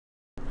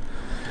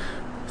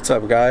What's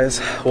up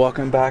guys,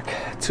 welcome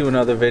back to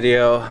another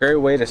video. Great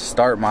way to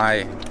start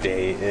my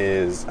day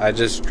is I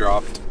just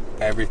dropped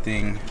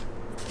everything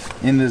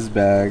in this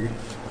bag,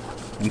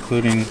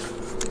 including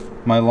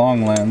my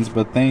long lens,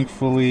 but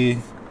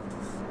thankfully,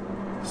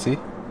 see,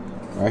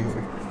 right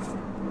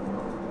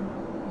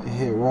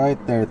here,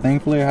 right there,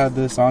 thankfully I had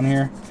this on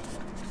here,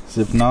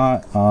 so if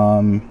not,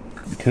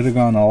 it could have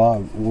gone a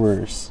lot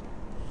worse.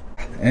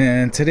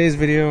 In today's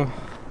video,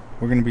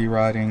 we're gonna be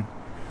riding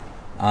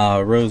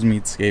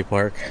Rosemead Skate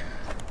Park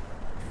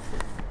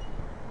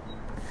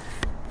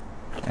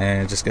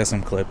and just get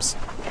some clips,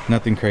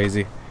 nothing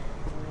crazy.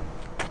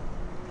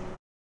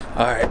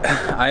 Alright,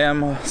 I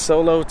am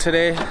solo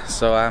today,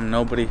 so I have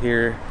nobody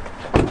here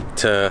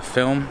to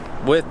film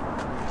with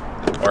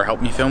or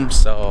help me film,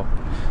 so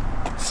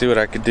see what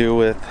I could do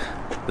with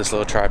this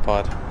little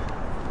tripod.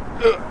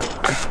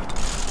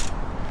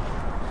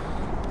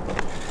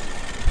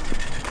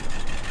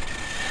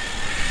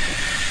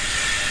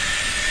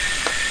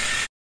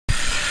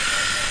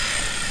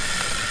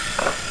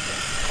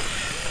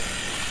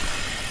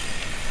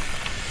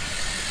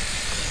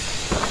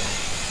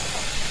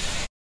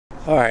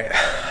 Alright,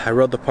 I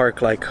rode the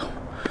park like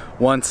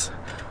once.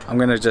 I'm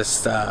gonna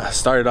just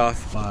start it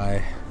off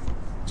by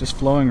just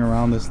flowing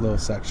around this little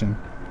section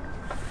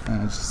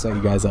and just set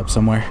you guys up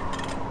somewhere.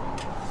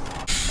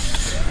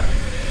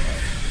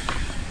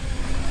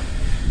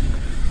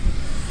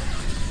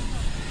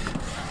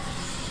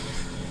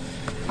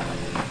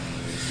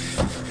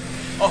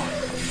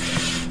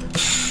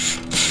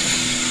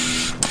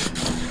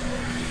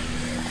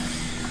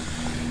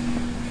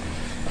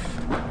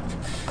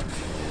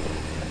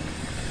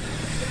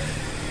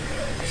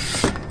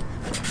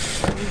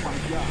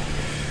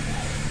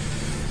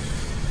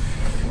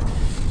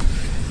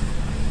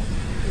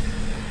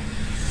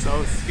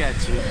 So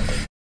sketchy.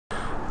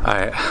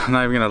 Alright, I'm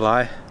not even gonna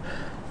lie.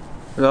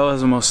 That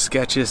was the most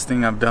sketchiest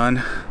thing I've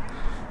done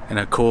in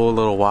a cool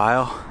little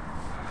while.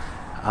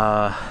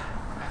 I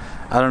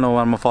don't know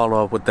what I'm gonna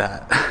follow up with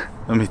that.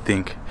 Let me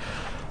think.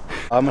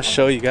 I'm gonna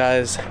show you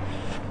guys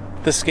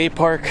the skate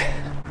park.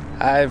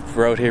 I've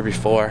rode here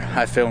before.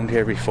 I filmed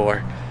here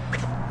before.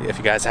 If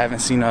you guys haven't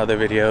seen other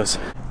videos.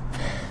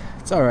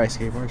 It's alright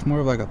skate park. It's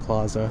more of like a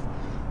plaza.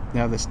 They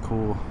have this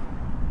cool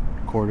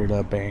quartered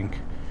up bank.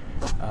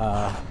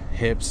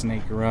 Hip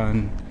snake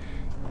run,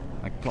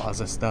 like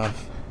plaza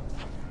stuff.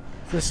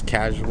 Just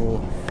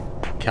casual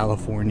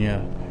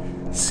California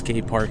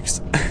skate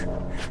parks.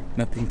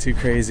 Nothing too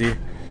crazy.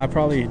 I'll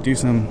probably do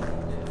some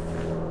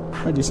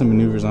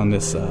maneuvers on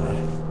this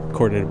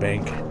quartered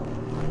bank.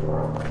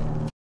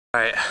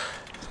 Alright,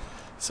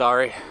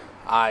 sorry,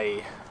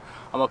 I'm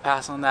gonna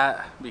pass on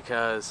that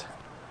because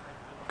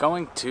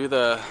going to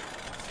the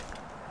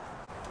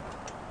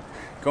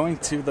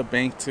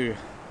bank to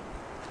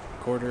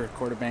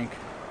quarter bank,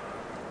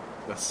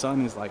 the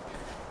sun is like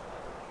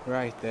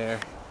right there.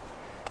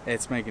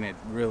 It's making it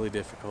really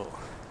difficult,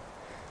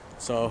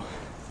 so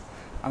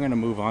I'm gonna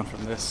move on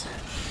from this.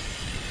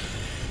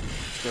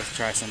 Let's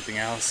try something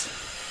else.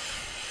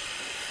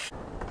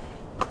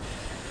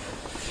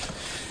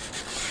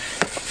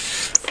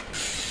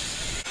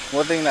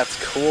 One thing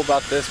that's cool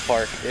about this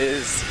park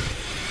is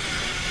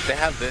they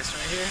have this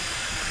right here,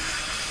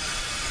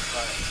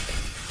 but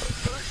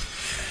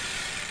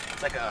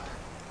it's like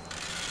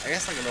I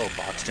guess like a little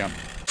box jump.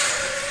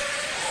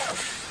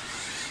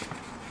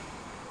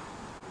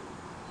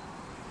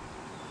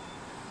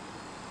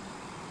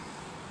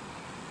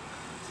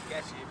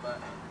 Sketchy, but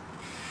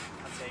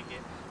I'll take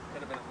it.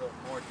 Could have been a little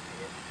more to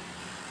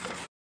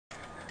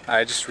it.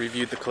 I just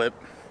reviewed the clip.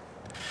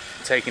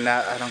 I'm taking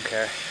that, I don't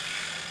care.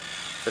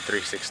 The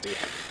 360.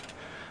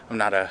 I'm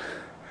not a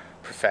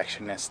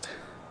perfectionist,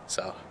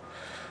 so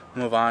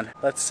move on.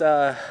 Let's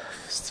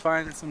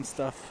find some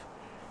stuff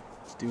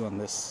to do on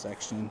this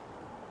section.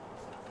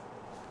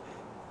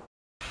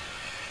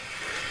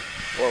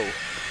 Whoa.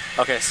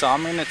 Okay, so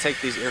I'm gonna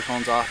take these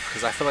earphones off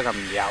because I feel like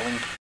I'm yelling.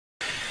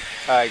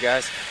 Alright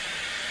guys,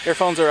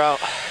 earphones are out.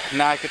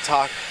 Now I could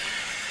talk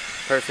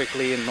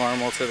perfectly and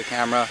normal to the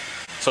camera.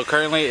 So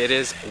currently it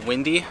is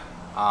windy.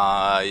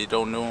 You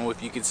don't know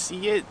if you can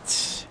see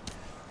it.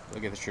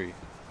 Look at the tree.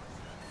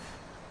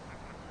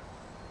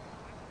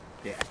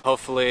 Yeah,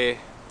 hopefully,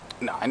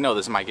 no, I know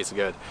this mic is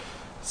good.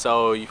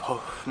 So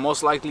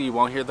most likely you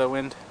won't hear the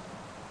wind,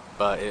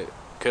 but it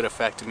could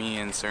affect me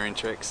in certain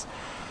tricks.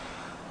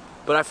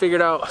 But I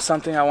figured out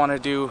something I want to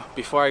do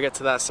before I get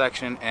to that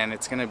section, and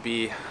it's gonna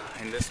be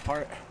in this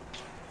part.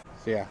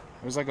 So yeah,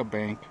 there's like a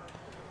bank,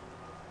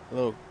 a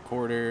little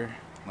quarter,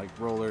 like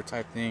roller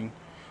type thing.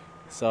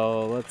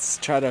 So let's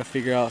try to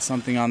figure out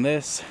something on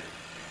this.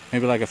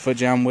 Maybe like a foot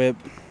jam whip,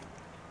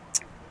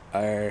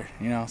 or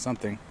you know,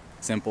 something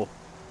simple.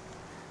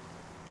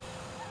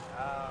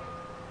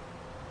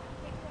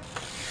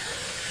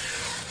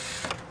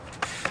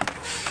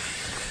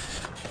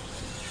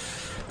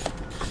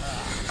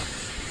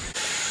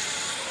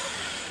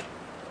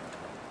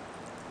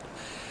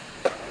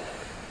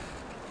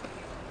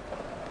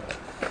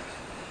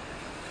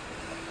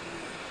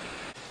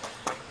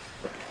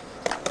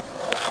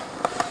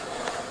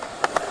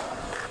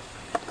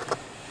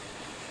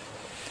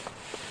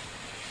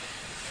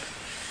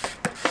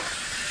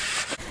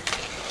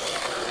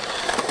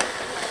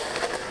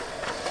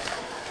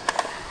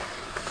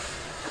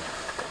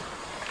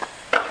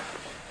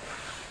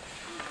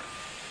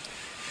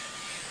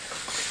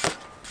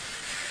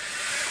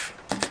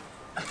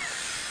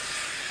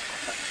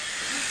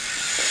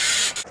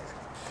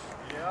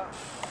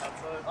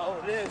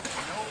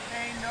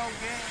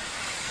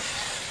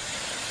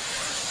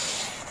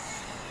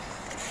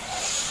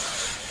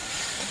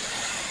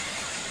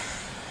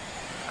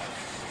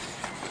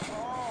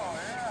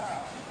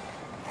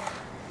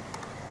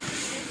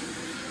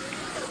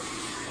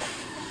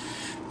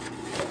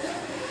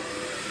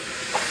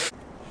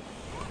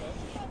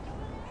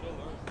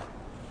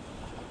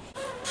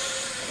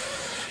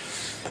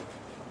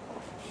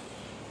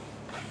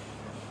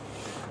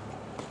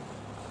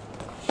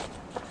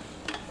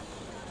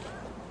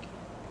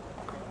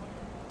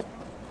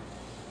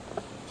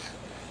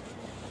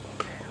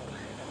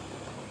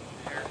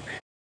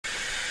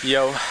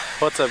 Yo,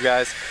 what's up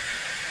guys?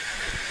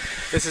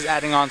 This is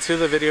adding on to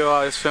the video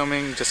I was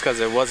filming just because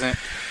it wasn't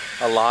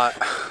a lot.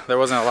 There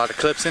wasn't a lot of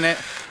clips in it.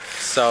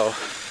 So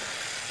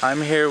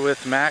I'm here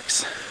with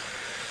Max.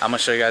 I'm gonna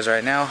show you guys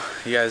right now.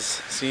 You guys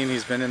seen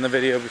he's been in the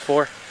video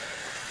before.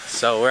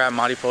 So we're at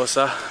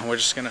Mariposa and we're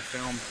just gonna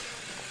film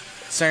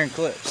certain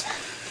clips.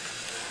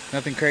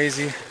 Nothing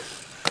crazy.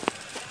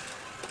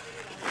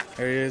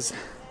 There he is.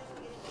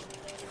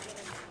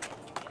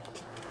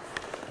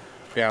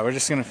 Yeah, we're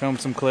just gonna film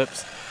some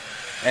clips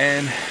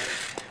and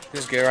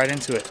just get right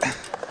into it.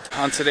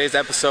 On today's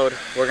episode,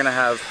 we're gonna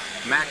have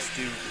Max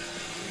do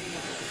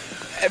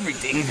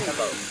everything.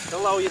 Hello.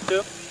 Hello, you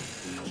too.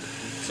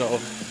 So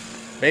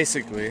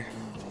basically,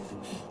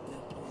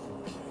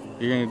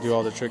 you're gonna do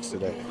all the tricks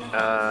today.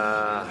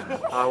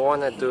 I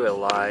wanna do a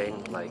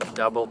line like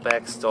double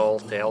back stall,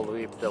 tail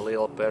whip, the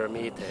little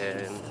pyramid,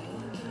 and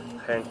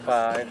hand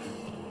 5,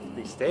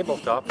 this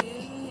tabletop.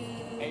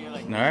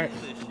 Alright.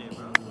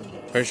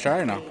 First try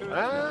or no?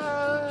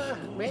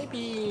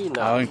 Maybe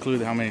no. I'll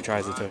include how many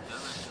tries it took.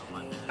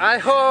 I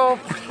hope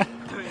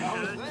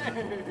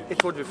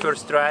it would be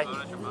first try.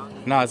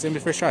 No, it's gonna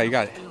be first try, you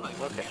got it.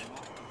 Okay.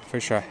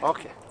 First try.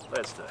 Okay,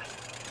 let's do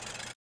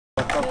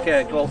it.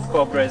 Okay, Golf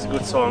Cobra is a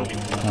good song.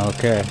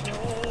 Okay.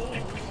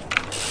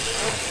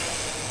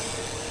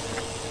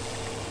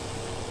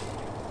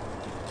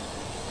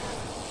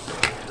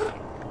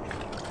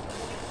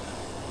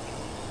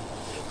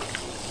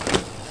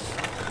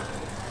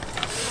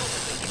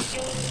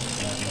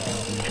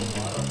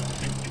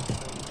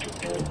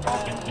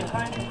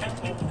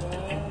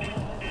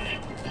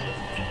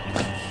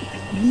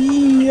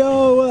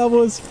 Yo, that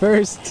was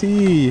first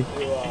tee.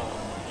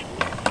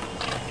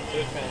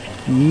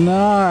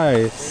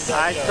 Nice.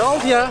 I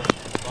told ya.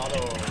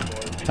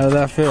 How did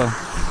that feel?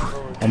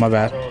 Oh, my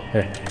bad.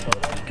 Here.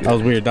 That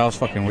was weird. That was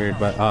fucking weird.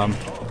 But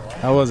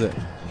how was it?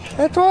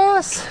 It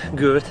was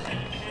good.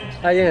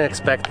 I didn't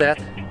expect that.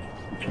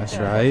 That's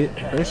right.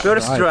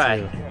 First try.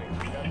 Too.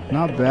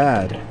 Not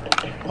bad.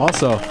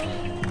 Also,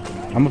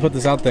 I'm gonna put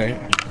this out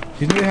there.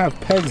 You didn't have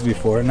pegs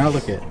before. Now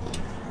look at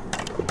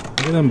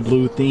them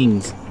blue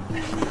things.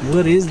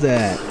 What is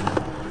that?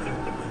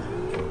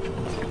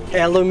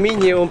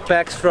 Aluminium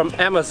packs from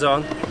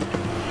Amazon.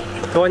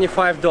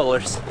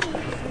 $25.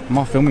 I'm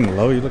all filming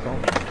low. You look all.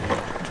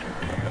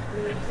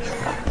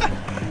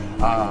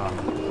 All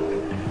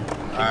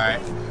right.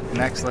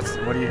 Next,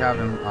 what do you have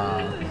in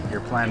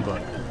your plan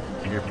book?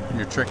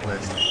 Your trick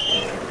list.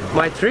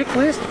 My trick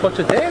list for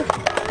today?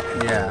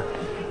 Yeah.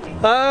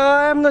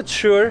 I'm not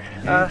sure.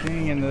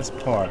 Anything in this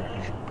park?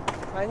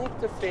 I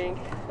need to think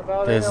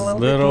about This it a little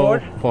bit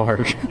more.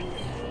 park.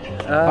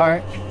 All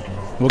right.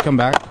 We'll come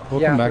back.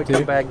 We'll come back to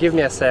you. Back. Give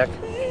me a sec.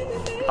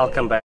 I'll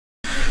come back.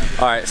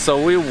 All right.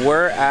 So we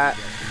were at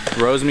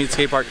Rosemead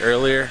Skate Park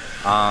earlier.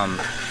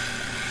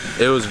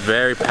 It was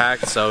very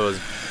packed, so it was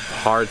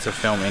hard to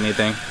film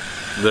anything.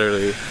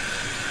 Literally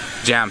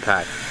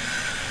jam-packed.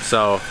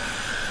 So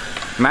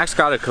Max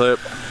got a clip.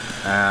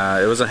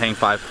 It was a hang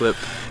 5 clip.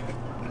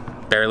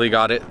 Barely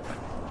got it,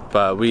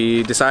 but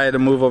we decided to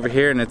move over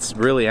here and it's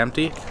really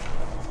empty.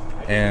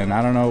 And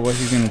I don't know what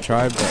he's gonna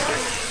try, but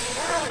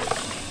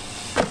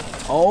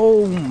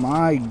oh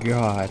my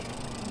god.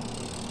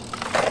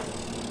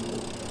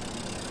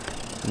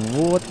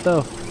 What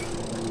the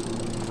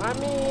I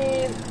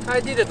mean, I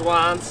did it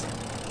once.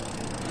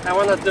 I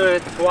wanna do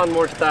it one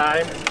more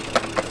time.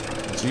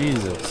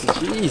 Jesus.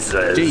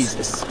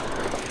 Jesus.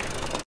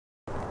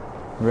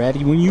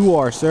 Ready when you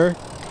are, sir.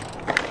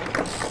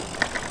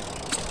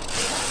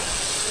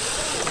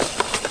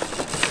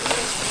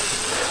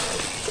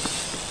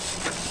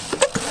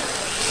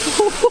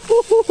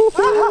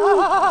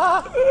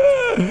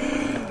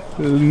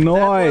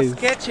 Noise. That was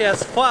sketchy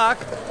as fuck.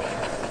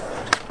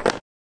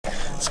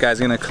 This guy's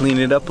gonna clean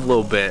it up a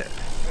little bit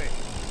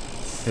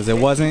because it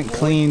wasn't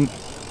clean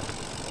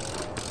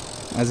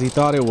as he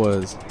thought it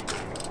was.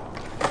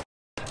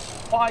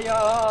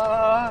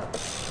 Fire!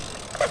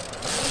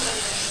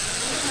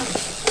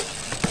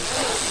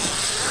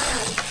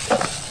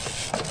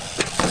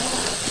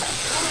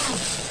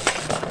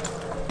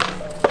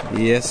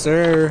 Yes,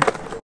 sir.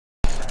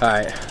 All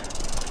right.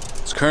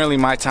 It's currently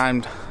my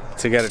time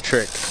to get a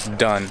trick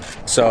done.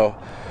 So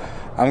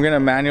I'm gonna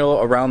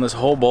manual around this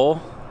whole bowl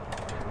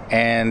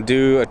and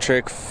do a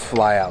trick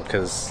fly out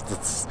because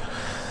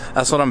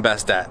that's what I'm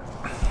best at.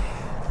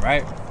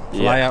 Right?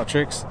 Yeah. Fly out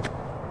tricks.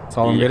 That's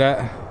all I'm good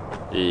at.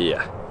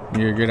 Yeah.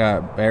 You're good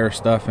at bear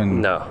stuff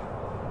and No.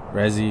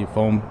 resi,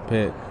 foam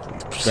pit,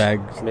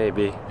 bags,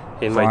 Maybe.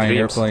 In my flying dreams.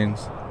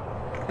 airplanes.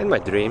 In my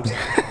dreams.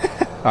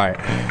 All right.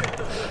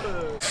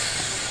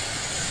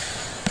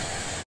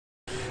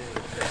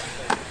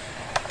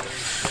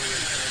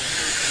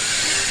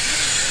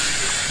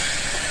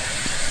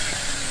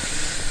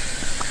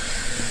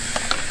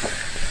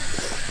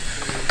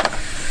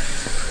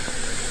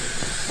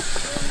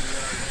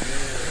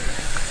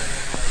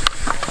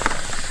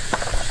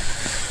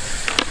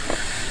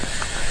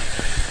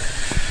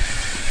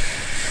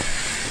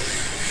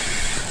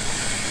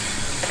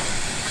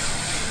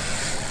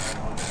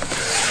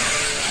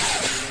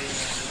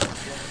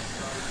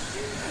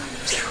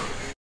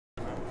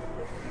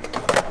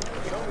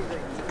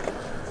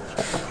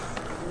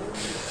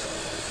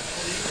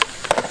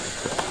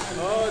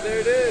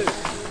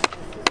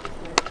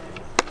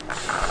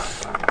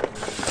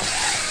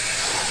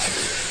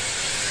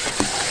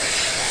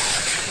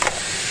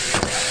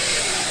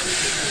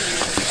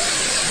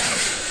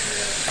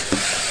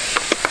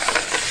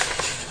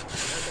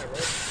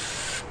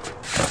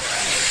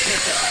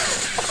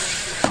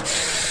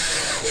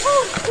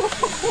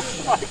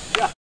 Oh my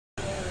God.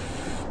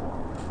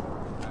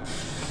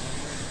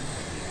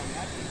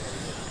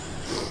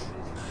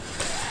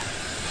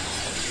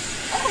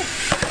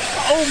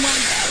 Oh my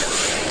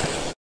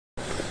God.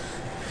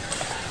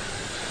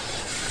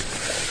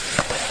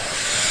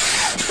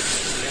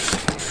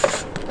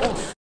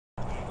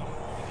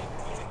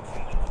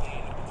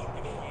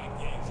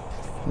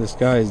 This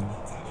guy's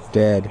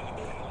dead.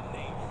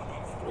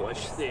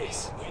 Watch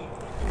this.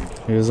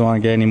 He doesn't want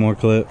to get any more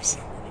clips.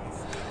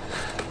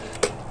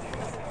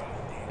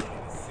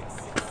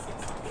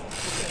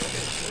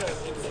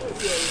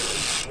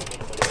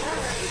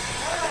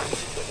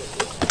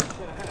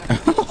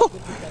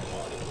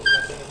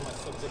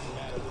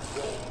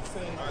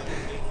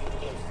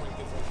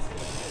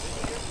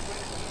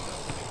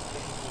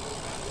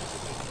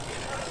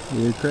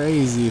 You're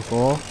crazy,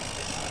 fool.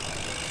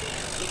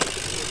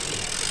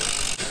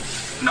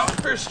 No,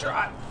 first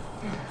try.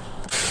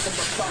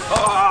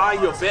 Ah,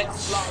 you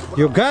bitch.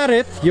 You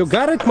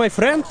got it, my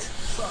friend.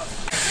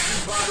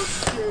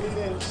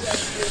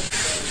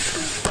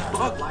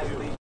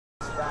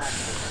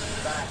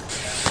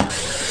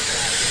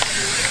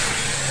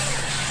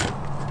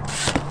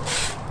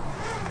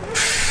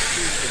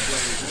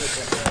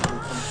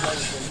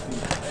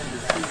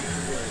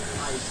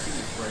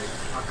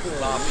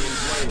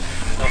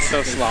 That's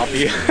so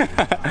sloppy.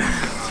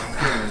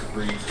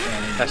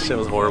 That shit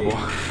was horrible.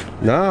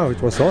 No,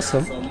 it was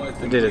awesome.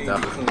 We did it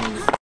though.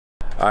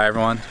 Alright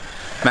everyone.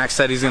 Max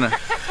said he's gonna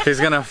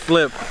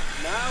flip.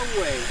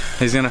 No way.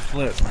 He's gonna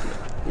flip.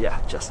 Yeah,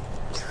 just.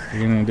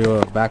 You're gonna do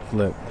a back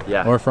flip.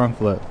 Yeah. Or front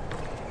flip.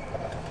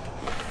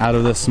 Out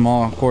of this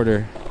small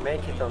quarter.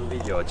 Make it on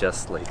video,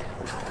 just like.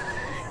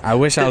 I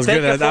wish I was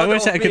good at that. I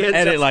wish I could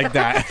edit just... like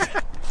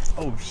that.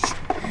 Oh shit.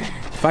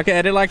 If I could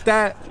edit like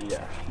that,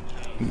 yeah,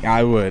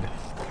 I would.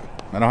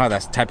 I don't have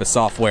that type of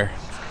software.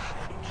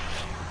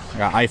 I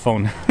got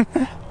iPhone.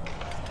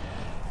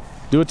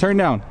 Do a turn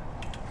down.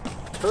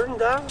 Turn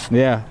down?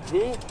 Yeah.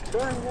 Me?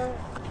 Turn down?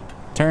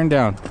 Turn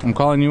down. I'm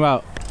calling you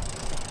out.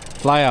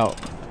 Fly out.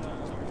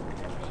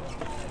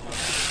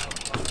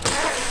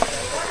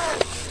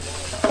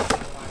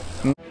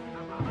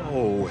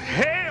 Oh,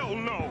 hell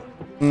no!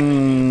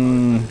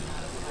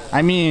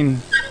 I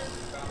mean...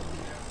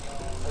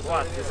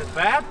 What, is it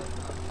bad?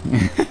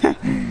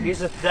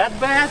 Is it that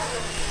bad?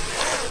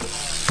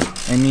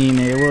 I mean,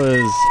 it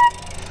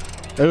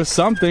was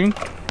something.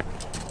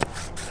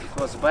 It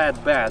was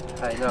bad,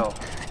 I know.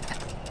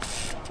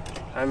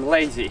 I'm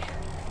lazy.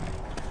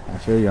 I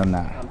feel you on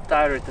that. I'm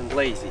tired and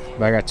lazy.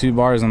 But I got 2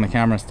 bars on the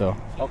camera still.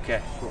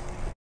 Okay.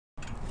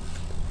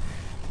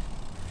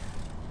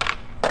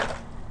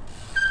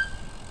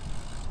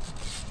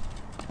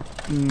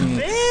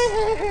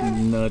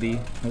 Nutty.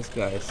 This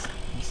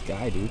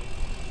guy, dude.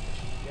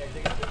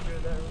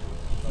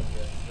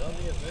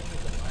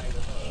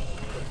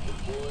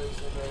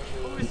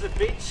 Who is the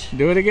bitch?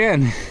 Do it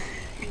again.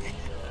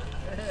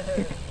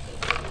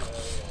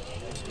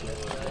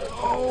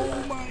 Oh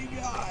my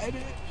God.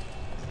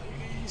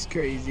 He's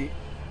crazy.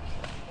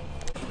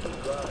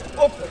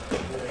 Oh,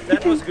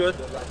 that was good.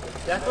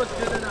 That was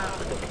good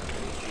enough.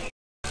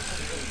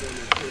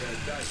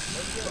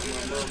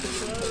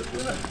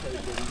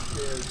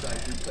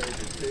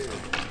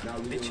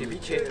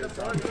 Bici.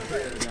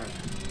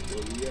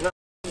 No.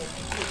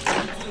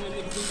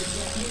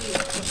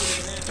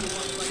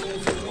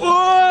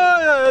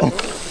 Oh!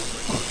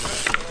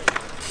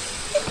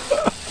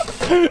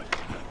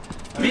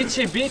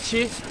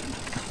 Bici.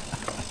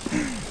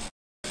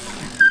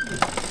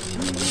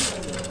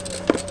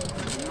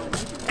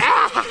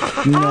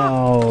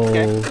 No.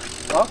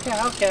 Okay.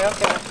 I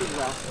feel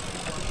that.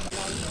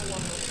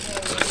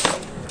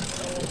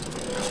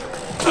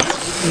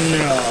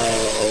 No,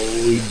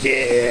 we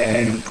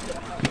didn't.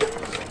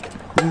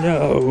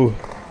 No.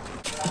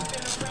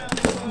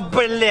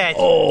 Блять.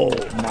 Oh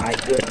my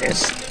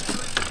goodness.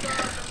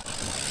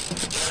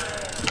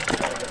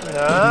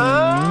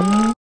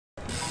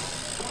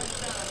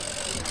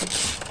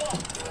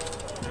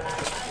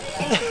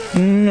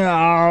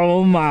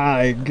 No,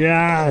 my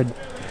God.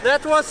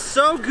 That was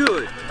so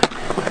good.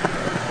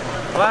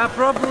 Well,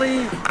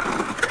 probably,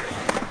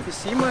 you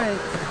see my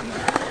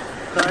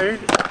tire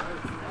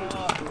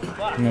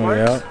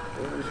marks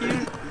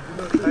here?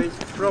 I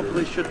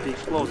probably should be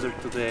closer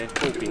to the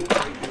coping.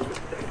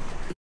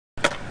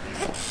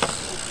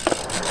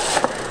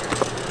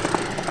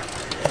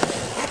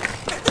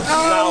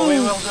 Now we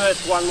will do it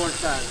one more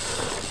time.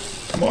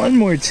 One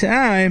more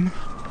time?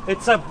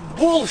 It's a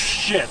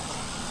bullshit.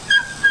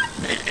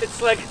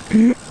 It's like...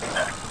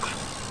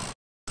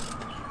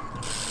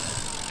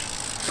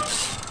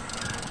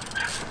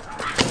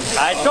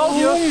 I told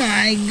you. Oh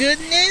my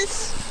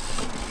goodness.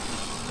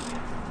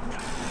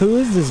 Who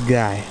is this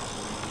guy?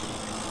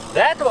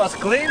 That was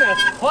clean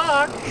as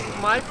fuck,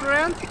 my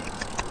friend.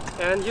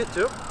 And you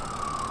too.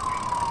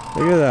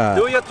 Look at that.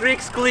 Do your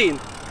tricks clean.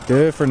 Do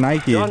it for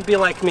Nike. Don't be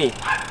like me.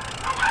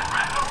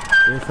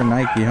 Do it for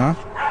Nike, huh?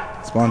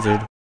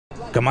 Sponsored.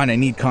 Come on, I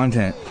need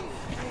content.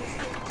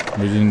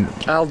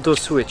 I'll do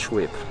switch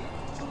whip.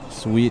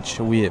 Switch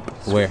whip.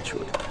 Where?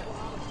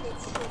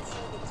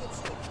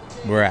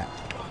 Where at?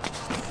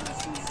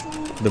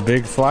 The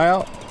big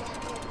flyout?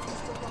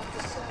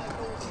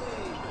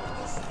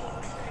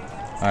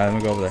 Alright, let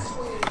me go over there.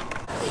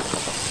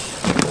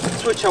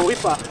 Switch a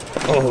whipper.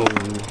 Oh.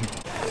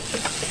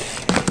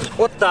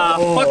 What the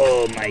fuck?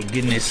 Oh my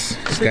goodness.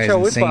 This guy's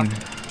insane.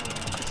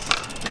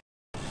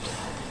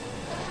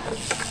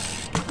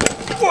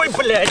 Ой,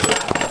 блядь.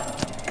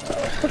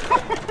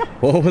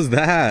 What was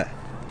that?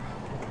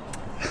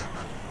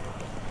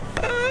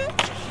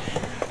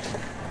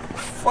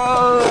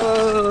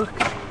 Fuck.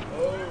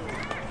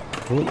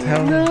 What the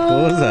hell? No.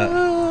 What was that?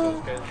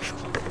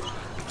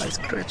 I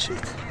scratched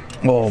it.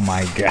 Oh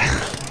my god.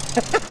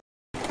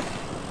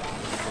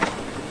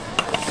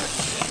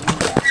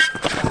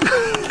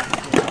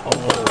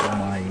 Oh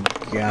my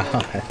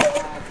god.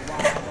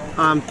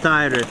 I'm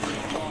tired.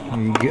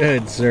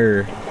 Good,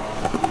 sir.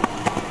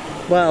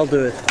 Well, I'll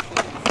do it.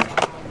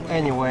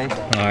 Anyway.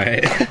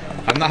 Alright.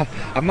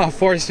 I'm not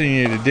forcing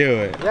you to do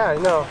it. Yeah, I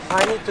know.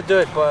 I need to do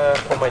it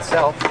for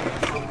myself.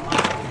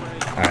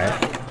 Alright.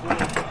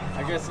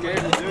 I get scared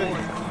to do it.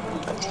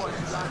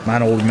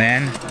 Man, old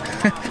man.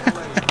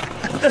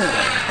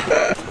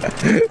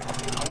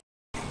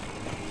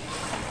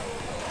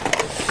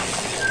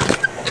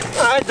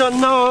 I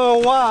don't know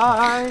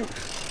why.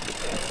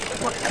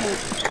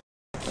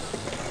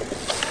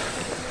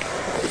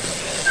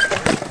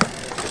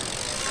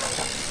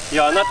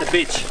 You're not a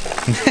bitch.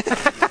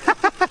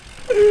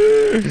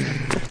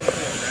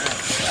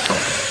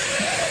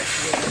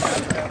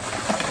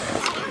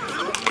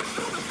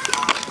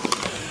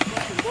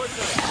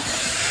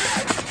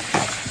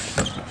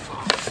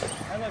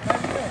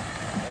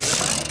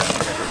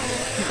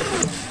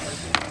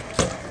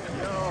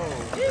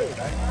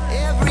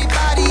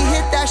 Everybody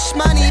hit that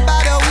shmoney.